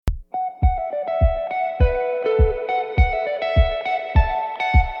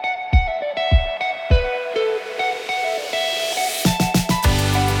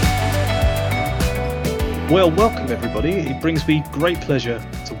Well, welcome everybody. It brings me great pleasure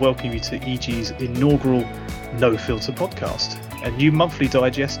to welcome you to EG's inaugural No Filter podcast, a new monthly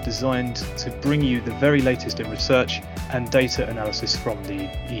digest designed to bring you the very latest in research and data analysis from the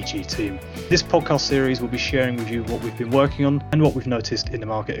EG team. This podcast series will be sharing with you what we've been working on and what we've noticed in the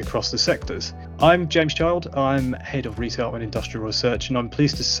market across the sectors. I'm James Child, I'm Head of Retail and Industrial Research, and I'm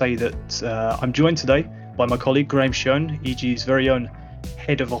pleased to say that I'm joined today by my colleague Graham Schoen, EG's very own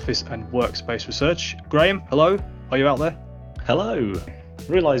Head of Office and Workspace Research. Graham, hello, are you out there? Hello.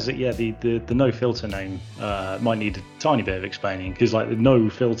 I realise that the no filter name might need a tiny bit of explaining, because like the no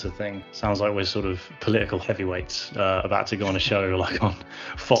filter thing sounds like we're sort of political heavyweights about to go on a show like on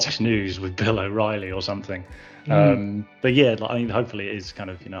Fox News with Bill O'Reilly or something. But yeah, I mean, hopefully it is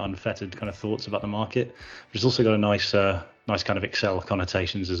kind of unfettered kind of thoughts about the market. But it's also got a nice kind of Excel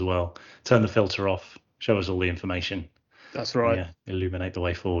connotations as well. Turn the filter off, show us all the information. That's right. Yeah, illuminate the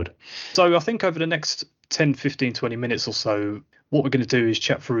way forward. So I think over the next 10, 15, 20 minutes or so, what we're going to do is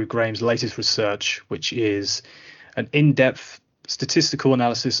chat through Graham's latest research, which is an in-depth statistical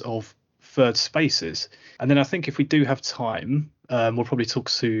analysis of third spaces. And then I think if we do have time, we'll probably talk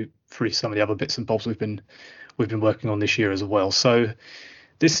through some of the other bits and bobs we've been working on this year as well. So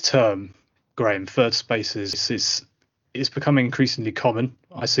this term, Graham, third spaces, is becoming increasingly common.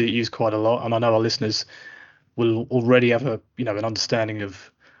 I see it used quite a lot, and I know our listeners will already have an understanding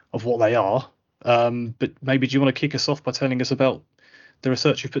of what they are. But maybe do you want to kick us off by telling us about the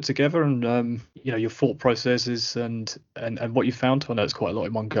research you've put together and your thought processes and what you found? I know it's quite a lot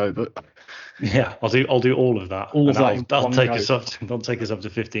in one go, but yeah, I'll do all of that. That'll take us up to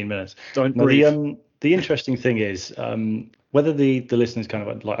 15 minutes. Don't breathe. The interesting thing is whether the listeners kind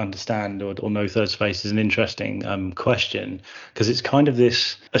of like understand or know third space is an interesting question, because it's kind of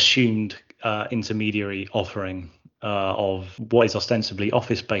this assumed intermediary offering of what is ostensibly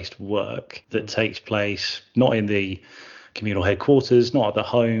office-based work that takes place not in the communal headquarters, not at the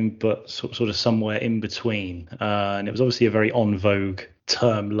home, but sort of somewhere in between. And it was obviously a very en vogue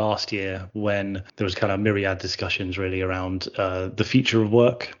term last year when there was kind of myriad discussions really around the future of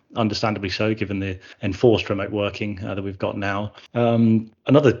work, understandably so, given the enforced remote working that we've got now.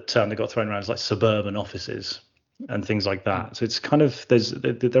 Another term that got thrown around is like suburban offices and things like that. So it's kind of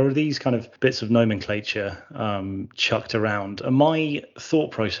there are these kind of bits of nomenclature chucked around. And my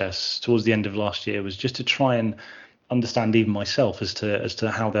thought process towards the end of last year was just to try and understand even myself as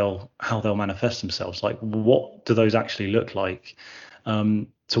to how they'll manifest themselves. Like, what do those actually look like? To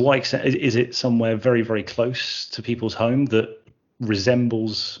what extent is it somewhere very, very close to people's home that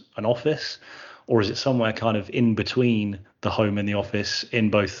resembles an office, or is it somewhere kind of in between the home and the office in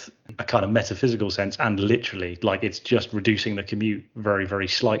both a kind of metaphysical sense and literally, like it's just reducing the commute very, very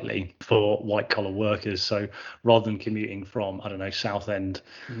slightly for white collar workers? So rather than commuting from, I don't know, Southend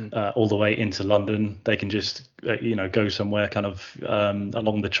all the way into London, they can just go somewhere kind of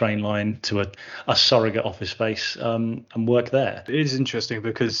along the train line to a surrogate office space and work there. It is interesting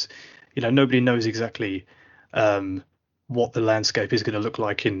because nobody knows exactly what the landscape is going to look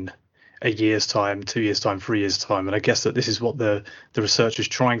like in a year's time, 2 years time, 3 years time. And I guess that this is what the research is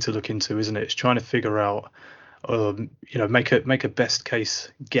trying to look into, isn't it? It's trying to figure out, make a best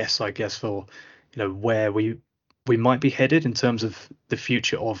case guess, I guess, for, where we might be headed in terms of the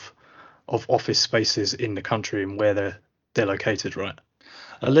future of office spaces in the country and where they're located, right?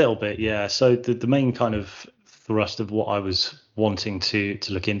 A little bit, yeah. So the main kind of thrust of what I was wanting to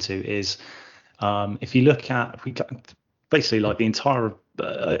look into is if we got basically like the entire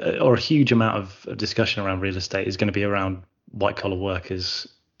or a huge amount of discussion around real estate is going to be around white collar workers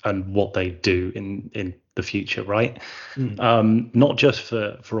and what they do in the future, right? Not just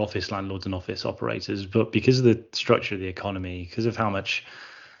for office landlords and office operators, but because of the structure of the economy, because of how much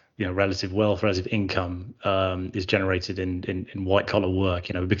relative wealth, relative income is generated in white collar work.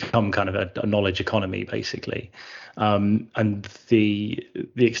 We become kind of a knowledge economy basically, and the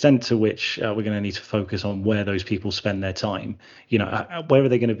extent to which we're going to need to focus on where those people spend their time. Where are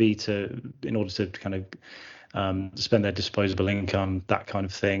they going to be in order to kind of spend their disposable income, that kind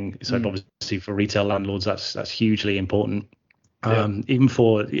of thing. So obviously for retail landlords, that's hugely important. Even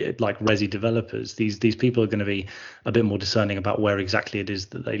for like resi developers, these people are going to be a bit more discerning about where exactly it is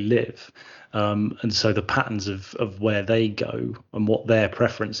that they live, and so the patterns of where they go and what their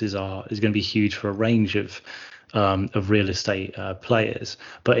preferences are is going to be huge for a range of real estate players.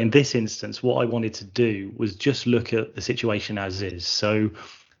 But in this instance, what I wanted to do was just look at the situation as is. So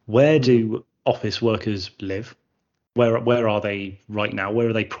where do office workers live? Where are they right now? Where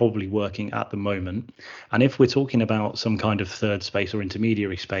are they probably working at the moment? And if we're talking about some kind of third space or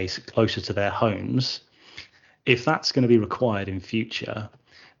intermediary space closer to their homes, if that's going to be required in future,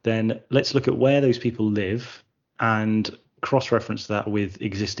 then let's look at where those people live and cross-reference that with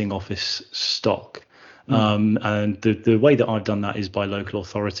existing office stock. And the way that I've done that is by local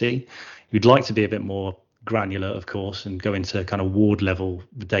authority. You'd like to be a bit more granular, of course, and go into kind of ward level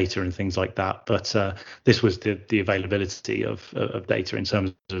data and things like that. But this was the availability of data in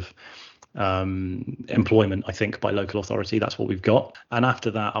terms of employment, I think, by local authority. That's what we've got. And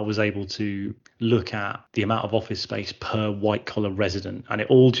after that, I was able to look at the amount of office space per white collar resident, and it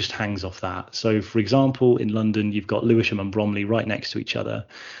all just hangs off that. So, for example, in London, you've got Lewisham and Bromley right next to each other.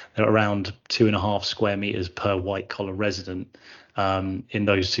 They're around 2.5 square meters per white collar resident in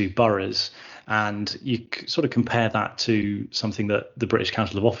those two boroughs. And you sort of compare that to something that the British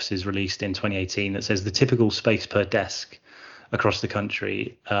Council of Offices released in 2018 that says the typical space per desk across the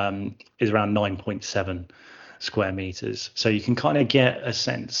country is around 9.7 square meters. So you can kind of get a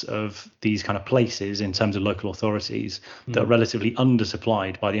sense of these kind of places in terms of local authorities that are relatively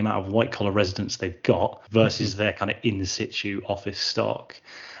undersupplied by the amount of white collar residents they've got versus their kind of in situ office stock.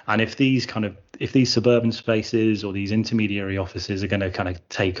 And if these suburban spaces or these intermediary offices are going to kind of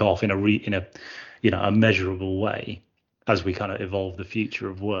take off in a measurable way as we kind of evolve the future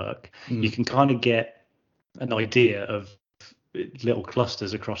of work, you can kind of get an idea of little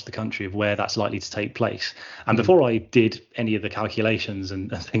clusters across the country of where that's likely to take place. And before I did any of the calculations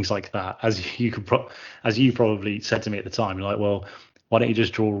and things like that, as you probably said to me at the time, you're like, well, why don't you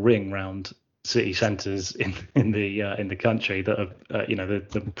just draw a ring around city centres in the country that are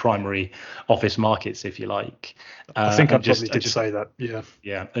the primary office markets, if you like. I think I probably did say that.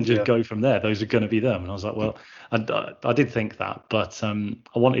 Yeah, and just go from there. Those are going to be them. And I was like, well, I did think that, but I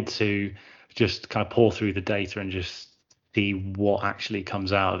wanted to just kind of pour through the data and just see what actually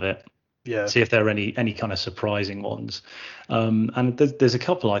comes out of it. Yeah. See if there are any kind of surprising ones. And there's a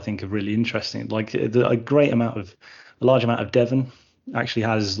couple I think are really interesting. Like a large amount of Devon actually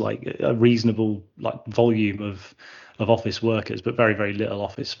has like a reasonable like volume of office workers, but very, very little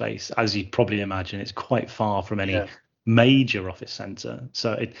office space. As you'd probably imagine, it's quite far from any major office centre.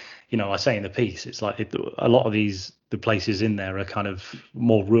 So I say in the piece, it's like a lot of the places in there are kind of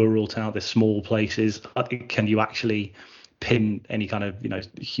more rural town. They're small places. Can you actually pin any kind of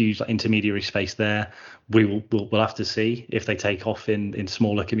huge like intermediary space there? We'll have to see if they take off in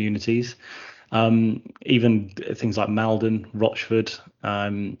smaller communities. Even things like Malden, Rochford,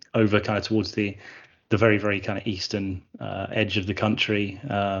 over kind of towards the very, very kind of eastern edge of the country,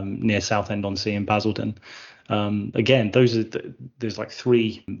 near Southend-on-Sea and Basildon. Again, there's like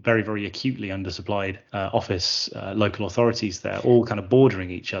 3 very, very acutely undersupplied office local authorities there, all kind of bordering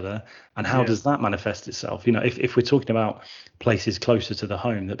each other. And how does that manifest itself? If we're talking about places closer to the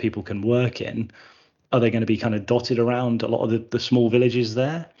home that people can work in, are they going to be kind of dotted around a lot of the small villages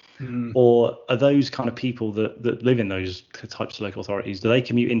there? Or are those kind of people that live in those types of local authorities, do they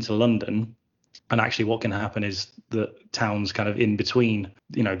commute into London? And actually what can happen is that towns kind of in between,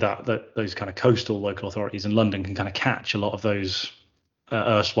 those kind of coastal local authorities and London can kind of catch a lot of those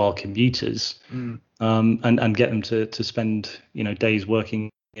erstwhile commuters and get them to spend, days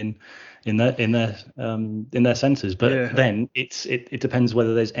working in their centres. But then it depends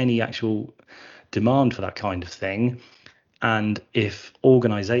whether there's any actual demand for that kind of thing. And if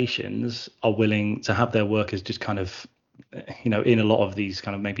organizations are willing to have their workers just kind of, in a lot of these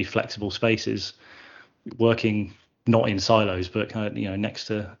kind of maybe flexible spaces, working not in silos, but kind of, next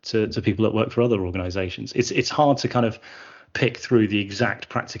to people that work for other organizations. It's hard to kind of pick through the exact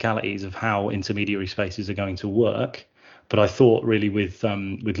practicalities of how intermediary spaces are going to work. But I thought really with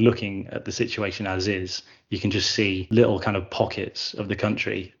looking at the situation as is, you can just see little kind of pockets of the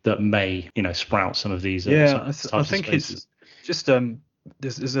country that may, sprout some of these. I think it's just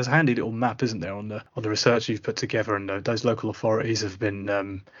there's a handy little map, isn't there, on the research you've put together, and those local authorities have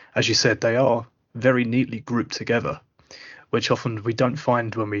been, as you said, they are very neatly grouped together, which often we don't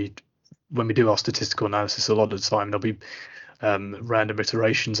find when we do our statistical analysis. A lot of the time there'll be random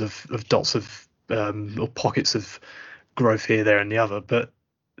iterations of dots of or pockets of growth here, there, and the other. But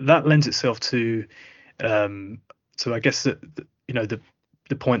that lends itself to I guess that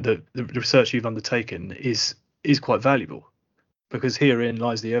the point that the research you've undertaken is quite valuable, because herein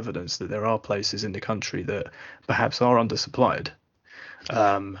lies the evidence that there are places in the country that perhaps are undersupplied.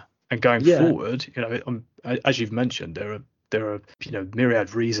 And going forward, as you've mentioned, there are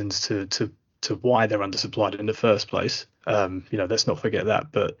myriad reasons to to why they're undersupplied in the first place. Let's not forget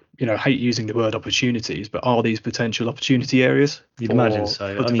that. But hate using the word opportunities, but are these potential opportunity areas You'd imagine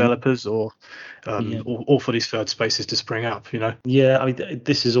so. for developers or Yeah. or for these third spaces to spring up? Yeah, I mean,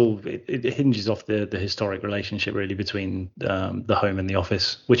 this is all, it hinges off the historic relationship really between the home and the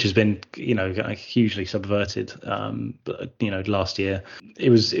office, which has been, hugely subverted. But, last year, it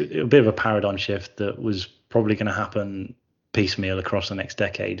was a bit of a paradigm shift that was probably going to happen piecemeal across the next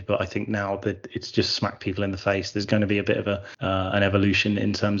decade. But I think now that it's just smacked people in the face, there's going to be a bit of an evolution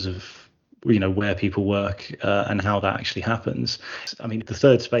in terms of where people work and how that actually happens. I mean, the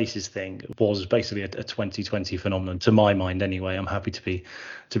third spaces thing was basically a 2020 phenomenon, to my mind anyway. I'm happy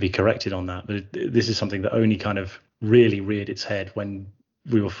to be corrected on that, but this is something that only kind of really reared its head when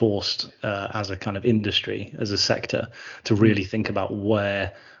we were forced as a kind of industry, as a sector, to really think about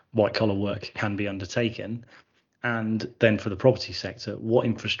where white collar work can be undertaken. And then for the property sector, what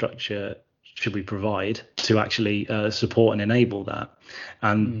infrastructure should we provide to actually support and enable that?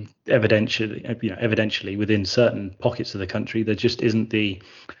 And evidentially, within certain pockets of the country, there just isn't the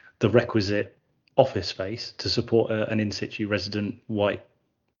requisite office space to support an in situ resident white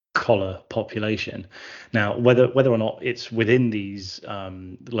collar population. Now, whether or not it's within these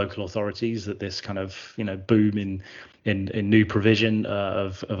local authorities that this kind of boom in new provision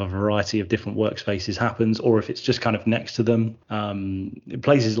of a variety of different workspaces happens, or if it's just kind of next to them,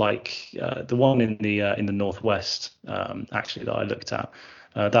 places like the one in the northwest, actually, that I looked at.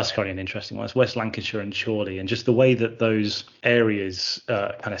 That's kind of an interesting one. It's West Lancashire and Chorley, and just the way that those areas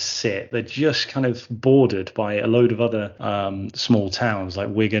kind of sit, they're just kind of bordered by a load of other small towns like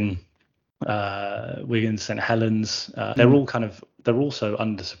Wigan, St Helens. They're also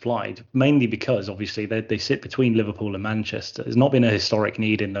undersupplied, mainly because obviously they sit between Liverpool and Manchester. There's not been a historic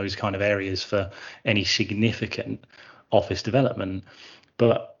need in those kind of areas for any significant office development.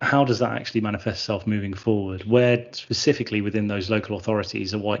 But how does that actually manifest itself moving forward? Where specifically within those local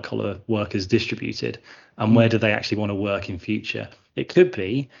authorities are white collar workers distributed, and where do they actually want to work in future? It could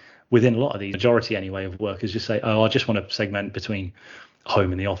be within a lot of the majority anyway of workers just say, oh, I just want to segment between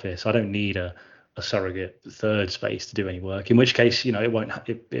home and the office. I don't need a surrogate third space to do any work. In which case, it won't.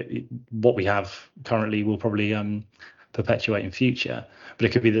 What we have currently will probably perpetuate in future. But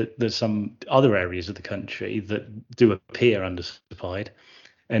it could be that there's some other areas of the country that do appear undersupplied,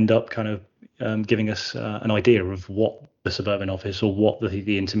 end up kind of giving us an idea of what the suburban office or what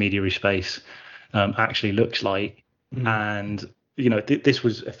the intermediary space actually looks like. And this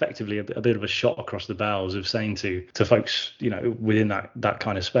was effectively a bit of a shot across the bows of saying to folks, within that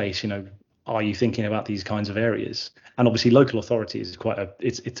kind of space, are you thinking about these kinds of areas? And obviously local authorities is quite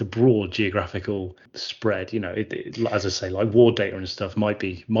it's a broad geographical spread. As I say, like ward data and stuff might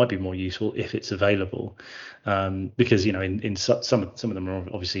be more useful if it's available, because in some of them are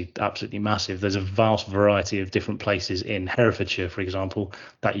obviously absolutely massive. There's a vast variety of different places in Herefordshire, for example,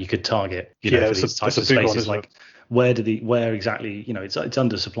 that you could target. For these types of spaces. Like where exactly? It's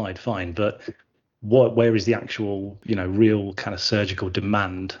undersupplied, fine, but where is the actual real kind of surgical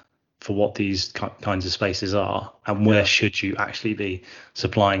demand for what these kinds of spaces are, and where should you actually be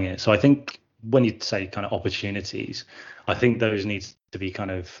supplying it? So I think when you say kind of opportunities, I think those need to be kind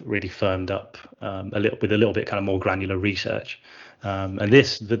of really firmed up a little bit kind of more granular research. And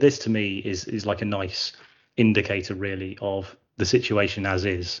this to me is like a nice indicator really of the situation as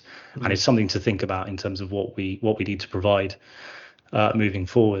is, and it's something to think about in terms of what we need to provide moving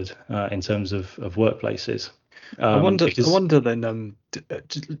forward in terms of workplaces. I wonder then,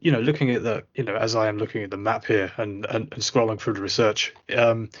 looking at the, as I am looking at the map here and scrolling through the research,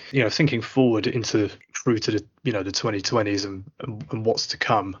 thinking forward through to the, the 2020s and what's to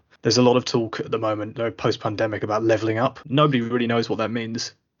come. There's a lot of talk at the moment, post-pandemic, about leveling up. Nobody really knows what that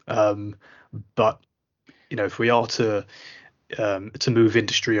means. But, if we are to move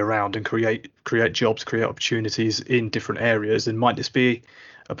industry around and create jobs, create opportunities in different areas, then might this be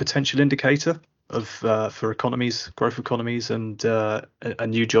a potential indicator of for growth economies and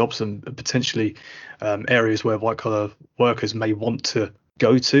new jobs and potentially areas where white collar workers may want to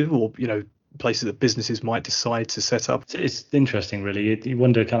go to, or places that businesses might decide to set up? It's interesting, really. You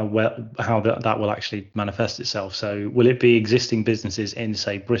wonder kind of how that will actually manifest itself. So will it be existing businesses in,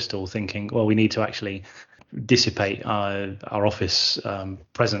 say, Bristol thinking, well, we need to actually dissipate our office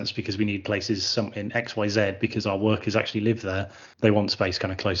presence because we need places in XYZ because our workers actually live there. They want space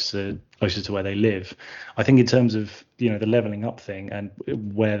kind of closer to where they live. I think in terms of the leveling up thing and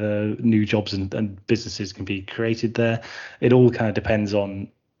where the new jobs and businesses can be created there, it all kind of depends on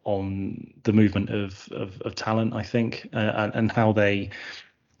the movement of talent, I think, and how they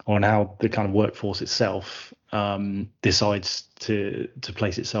on how the kind of workforce itself decides to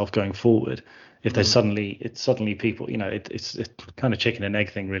place itself going forward. If there's suddenly people, it's kind of chicken and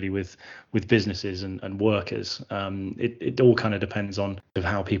egg thing really with businesses and workers. It all kind of depends on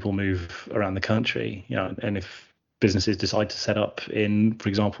how people move around the country, and if businesses decide to set up in, for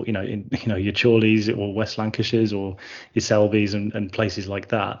example, your Chorleys or West Lancashires or your Selby's and places like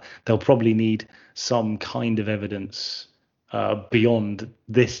that, they'll probably need some kind of evidence beyond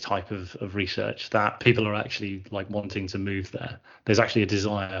this type of research that people are actually like wanting to move there. There's actually a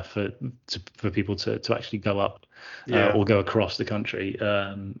desire for people to actually go up or go across the country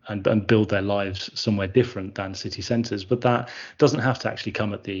and build their lives somewhere different than city centres. But that doesn't have to actually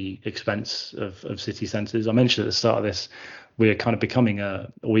come at the expense of city centres. I mentioned at the start of this, we're kind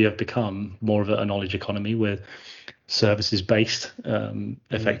of we have become more of a knowledge economy. We're services based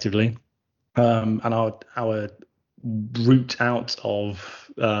effectively, and our route out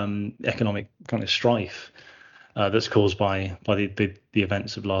of economic kind of strife that's caused by the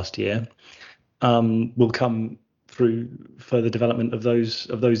events of last year will come through further development of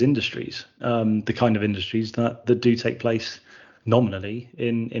those industries, the kind of industries that do take place nominally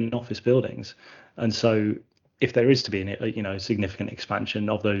in office buildings. And so if there is to be a significant expansion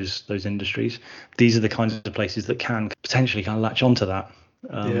of those industries, these are the kinds of places that can potentially kind of latch onto that.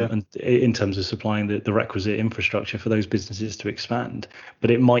 And in terms of supplying the requisite infrastructure for those businesses to expand.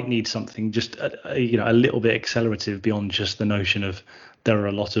 But it might need something just a little bit accelerative beyond just the notion of there are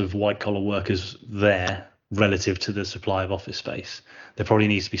a lot of white collar workers there relative to the supply of office space. There probably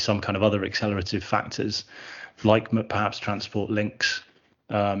needs to be some kind of other accelerative factors, like perhaps transport links,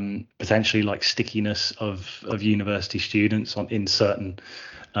 potentially like stickiness of university students in certain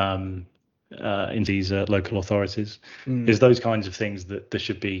in these local authorities. Is those kinds of things that there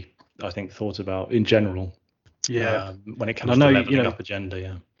should be, I think, thought about in general. When it comes to the leveling up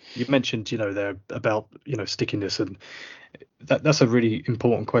agenda. You mentioned there about stickiness, and that's a really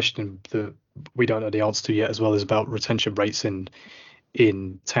important question that we don't know the answer to yet, as well as about retention rates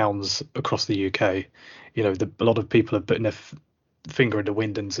in towns across the UK. A lot of people are putting their finger in the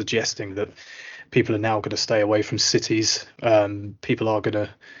wind and suggesting that people are now going to stay away from cities. People are going to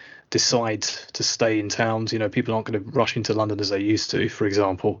decide to stay in towns. People aren't going to rush into London as they used to, for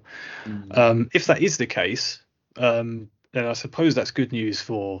example. If that is the case, then I suppose that's good news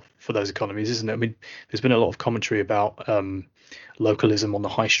for those economies, isn't it? I mean, there's been a lot of commentary about localism on the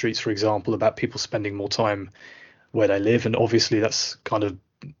high streets, for example, about people spending more time where they live, and obviously that's kind of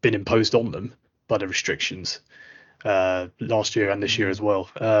been imposed on them by the restrictions last year and this year as well.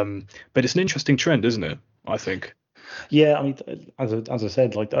 But it's an interesting trend, isn't it? I think. Yeah, I mean, as I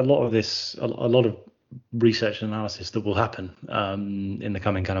said, like a lot of research and analysis that will happen in the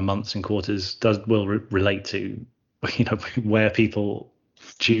coming kind of months and quarters will relate to where people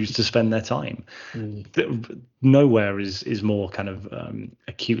choose to spend their time. Nowhere is more kind of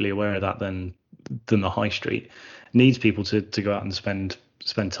acutely aware of that than the high street. It needs people to go out and spend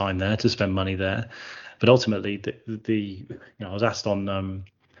time there, to spend money there. But ultimately, I was asked on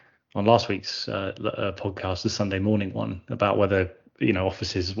last week's podcast, the Sunday morning one, about whether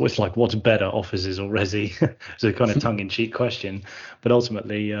offices, it's like what's better, offices or resi. It's a kind of tongue-in-cheek question, but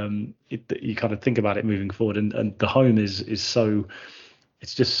ultimately you kind of think about it moving forward, and the home is so,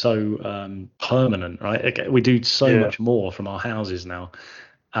 it's just so permanent, right? We do so much more from our houses now.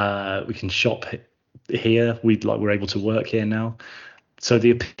 We can shop here, we're able to work here now, so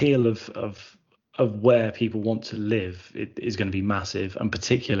the appeal of where people want to live is going to be massive, and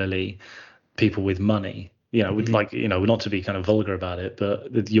particularly people with money. With not to be kind of vulgar about it,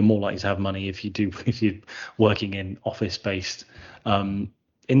 but you're more likely to have money if you're working in office-based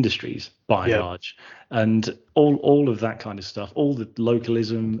industries by and large, and all of that kind of stuff, all the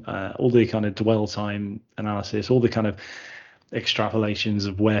localism, all the kind of dwell time analysis, all the kind of extrapolations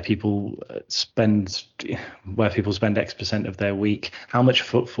of where people spend X% of their week, how much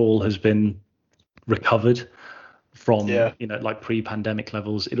footfall has been recovered from like pre-pandemic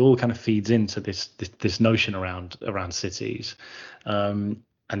levels. It all kind of feeds into this notion around cities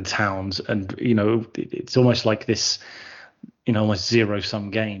and towns, and it's almost like this almost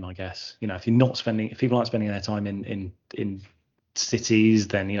zero-sum game, I guess. If people aren't spending their time in cities,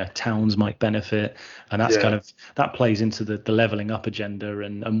 then towns might benefit, and that's kind of that plays into the leveling up agenda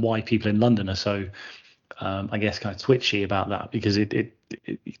and why people in London are so I guess kind of twitchy about that, because the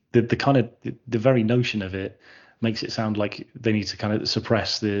very notion of it makes it sound like they need to kind of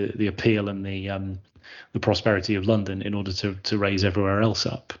suppress the appeal and the prosperity of London in order to raise everywhere else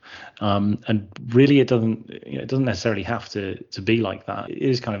up. And really, it doesn't necessarily have to be like that. It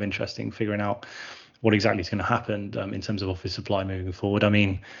is kind of interesting figuring out what exactly is going to happen in terms of office supply moving forward. I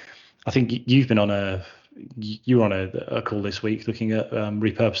mean, I think you were on a call this week looking at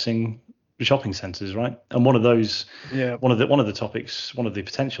repurposing shopping centres, right? And one of the topics, one of the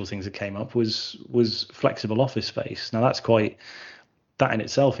potential things that came up was flexible office space. Now that in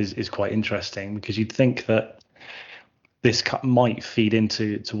itself is quite interesting, because you'd think that this might feed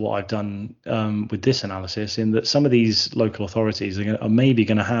into what I've done with this analysis, in that some of these local authorities are maybe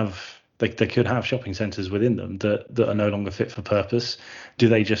going to have, they could have shopping centres within them that are no longer fit for purpose. Do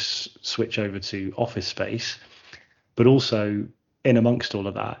they just switch over to office space? But also, in amongst all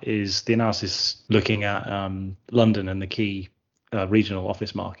of that is the analysis looking at London and the key regional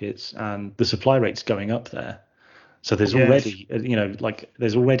office markets, and the supply rates going up there. So there's already,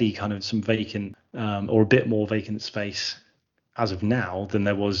 there's already kind of some vacant or a bit more vacant space as of now than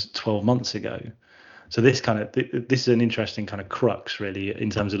there was 12 months ago. So this is an interesting kind of crux, really,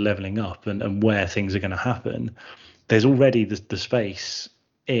 in terms of leveling up and where things are going to happen. There's already the space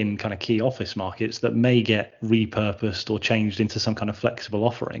in kind of key office markets that may get repurposed or changed into some kind of flexible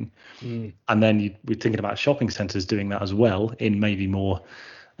offering. And then we're thinking about shopping centres doing that as well, in maybe more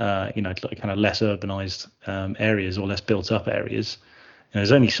kind of less urbanized areas or less built up areas.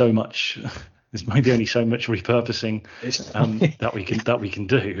 There's only so much there's maybe only so much repurposing that we can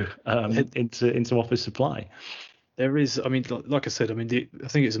do into office supply. There is, I mean, like I said, I mean, I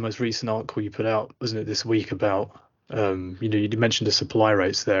think it's the most recent article you put out, wasn't it, this week, about you mentioned the supply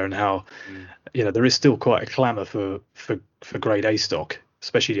rates there, and how there is still quite a clamour for grade A stock,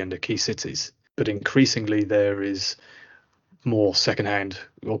 especially in the key cities, but increasingly there is more secondhand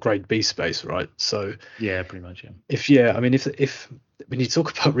or grade B space, right? So yeah, pretty much. Yeah. If when you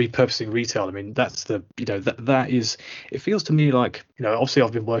talk about repurposing retail, I mean, that's that is, it feels to me like, obviously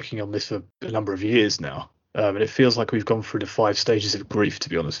I've been working on this for a number of years now. And it feels like we've gone through the 5 stages of grief, to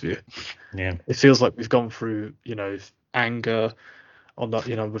be honest with you. Yeah. It feels like we've gone through, anger on that,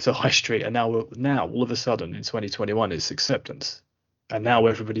 with the high street, and now all of a sudden in 2021 it's acceptance, and now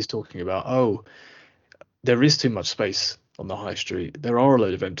everybody's talking about, there is too much space on the high street. There are a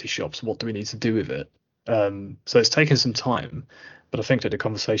load of empty shops. What do we need to do with it? So it's taken some time, but I think that the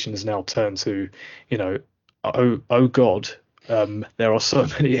conversation has now turned to, oh God. There are so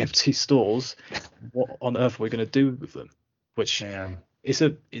many empty stores. What on earth are we going to do with them? Which it's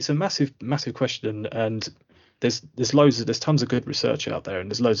a massive question, and there's tons of good research out there, and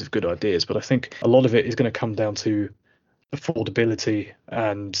there's loads of good ideas. But I think a lot of it is going to come down to affordability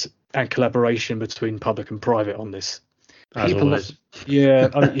and collaboration between public and private on this. As always.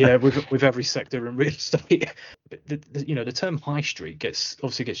 With every sector in real estate. The term high street gets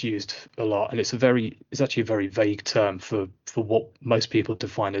used a lot, and it's actually a very vague term for what most people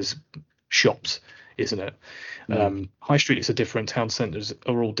define as shops, isn't it? High streets are different, town centres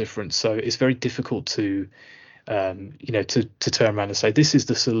are all different, so it's very difficult to turn around and say this is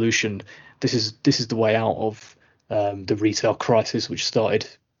the solution, this is the way out of the retail crisis which started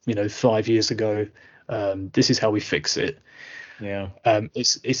 5 years ago. This is how we fix it.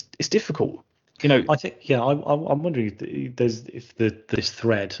 It's difficult. I think, I'm wondering if this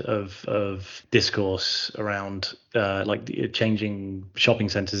thread of discourse around changing shopping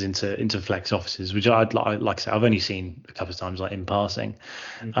centres into flex offices, which like I say, I've only seen a couple of times, like in passing.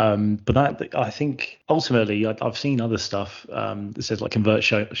 But that, I think ultimately I've seen other stuff that says like convert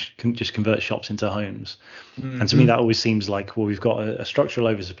shops into homes, and to me that always seems like, well, we've got a structural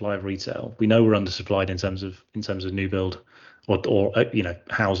oversupply of retail. We know we're undersupplied in terms of new build. Or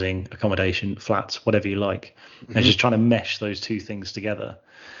housing, accommodation, flats, whatever you like, and just trying to mesh those two things together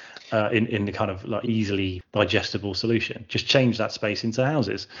in the kind of like easily digestible solution. Just change that space into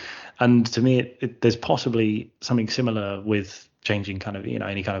houses, and to me, there's possibly something similar with changing kind of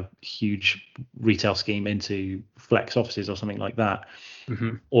any kind of huge retail scheme into flex offices or something like that,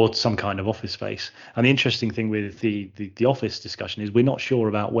 or some kind of office space. And the interesting thing with the office discussion is we're not sure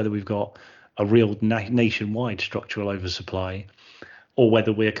about whether we've got a real nationwide structural oversupply, or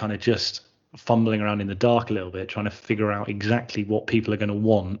whether we're kind of just fumbling around in the dark a little bit, trying to figure out exactly what people are going to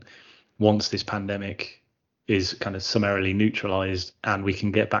want once this pandemic is kind of summarily neutralized and we can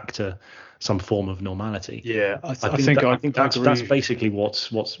get back to some form of normality. I think that's basically what's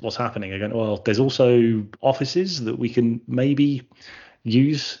happening. Again, well, there's also offices that we can maybe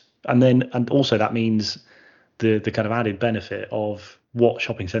use, and also that means the kind of added benefit of what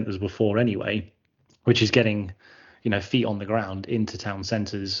shopping centres were for anyway, which is getting feet on the ground into town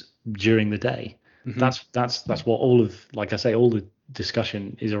centres during the day. That's what all of, like I say, all the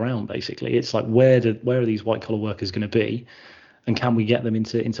discussion is around. Basically, it's like where are these white collar workers going to be, and can we get them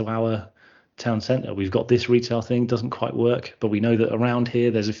into our town centre? We've got this retail thing, doesn't quite work, but we know that around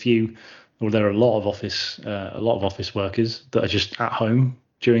here there's a few Well, there are a lot of office workers that are just at home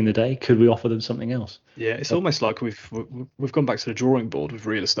during the day. Could we offer them something else? Yeah, it's almost like we've gone back to the drawing board with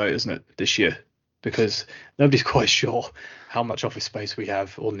real estate, isn't it, this year? Because nobody's quite sure how much office space we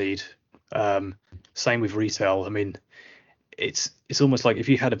have or need. Same with retail. I mean, it's almost like if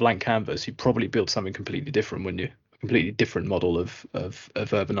you had a blank canvas, you'd probably build something completely different, wouldn't you? A completely different model of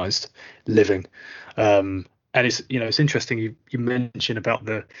urbanized living. And it's interesting you mentioned about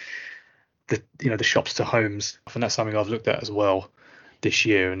the shops to homes, and that's something I've looked at as well this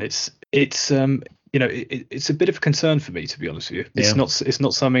year, and it's a bit of a concern for me, to be honest with you. It's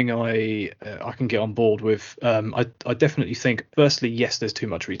not something I can get on board with. I definitely think, firstly, yes, there's too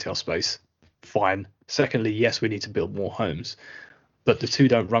much retail space. Fine. Secondly, yes, we need to build more homes, but the two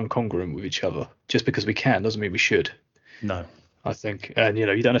don't run congruent with each other. Just because we can doesn't mean we should. No, I think, and you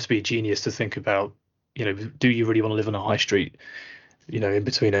don't have to be a genius to think about, do you really want to live on a high street, in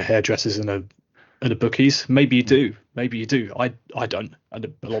between a hairdresser's and a bookies? Maybe you do. I don't,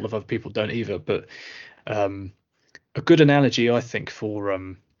 and a lot of other people don't either. But a good analogy, I think, for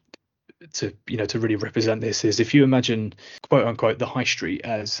to really represent this is if you imagine, quote unquote, the high street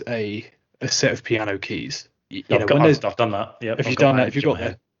as a set of piano keys. I've done that. Yeah. Have you done that? Have you got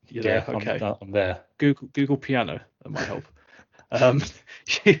that? Yeah. Okay. I'm there. Google piano. That might help.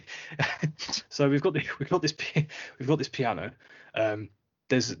 So we've got this piano.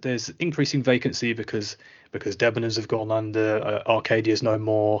 There's increasing vacancy because Debenhams have gone under, Arcadia's no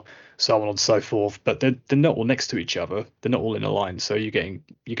more, so on and so forth. But they're not all next to each other. They're not all in a line. So you're getting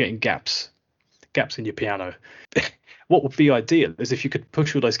gaps in your piano. What would be ideal is if you could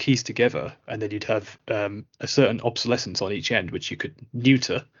push all those keys together, and then you'd have a certain obsolescence on each end, which you could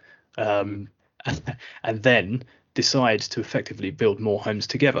neuter, and then decide to effectively build more homes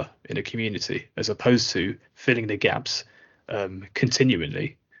together in a community, as opposed to filling the gaps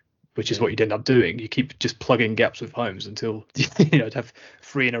continually, which is what you'd end up doing. You keep just plugging gaps with homes until to have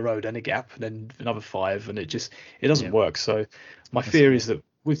 3 in a row, then a gap, and then another 5, and it doesn't work. So my fear is that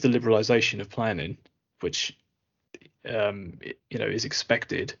with the liberalisation of planning, which is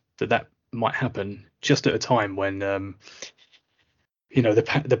expected, that might happen just at a time when the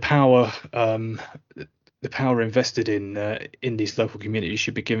power invested in these local communities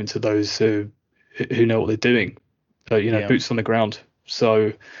should be given to those who know what they're doing. So boots on the ground.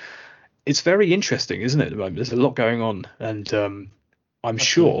 So it's very interesting, isn't it? At the moment, there's a lot going on, and I'm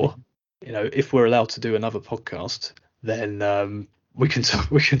sure if we're allowed to do another podcast, then we can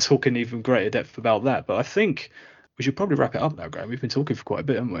talk in even greater depth about that. But I think we should probably wrap it up now, Graham. We've been talking for quite a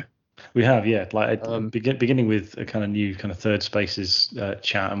bit, haven't we? We have, yeah. Like beginning with a kind of new kind of third spaces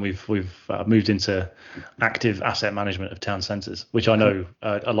chat, and we've moved into active asset management of town centres, which I know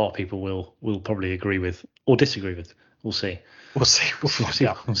a lot of people will probably agree with or disagree with. We'll see. We'll see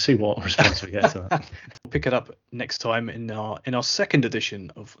what response we get to that. We'll pick it up next time in our second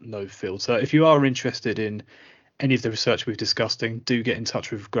edition of No Filter. If you are interested in any of the research we've discussed, do get in touch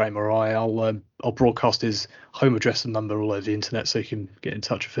with Graham or I. I'll broadcast his home address and number all over the internet, so you can get in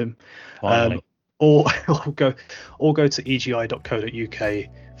touch with him. Or go to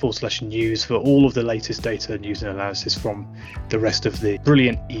egi.co.uk/news for all of the latest data, news and analysis from the rest of the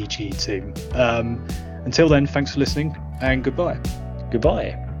brilliant EG team. Until then, thanks for listening, and goodbye.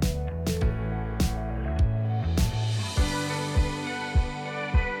 Goodbye.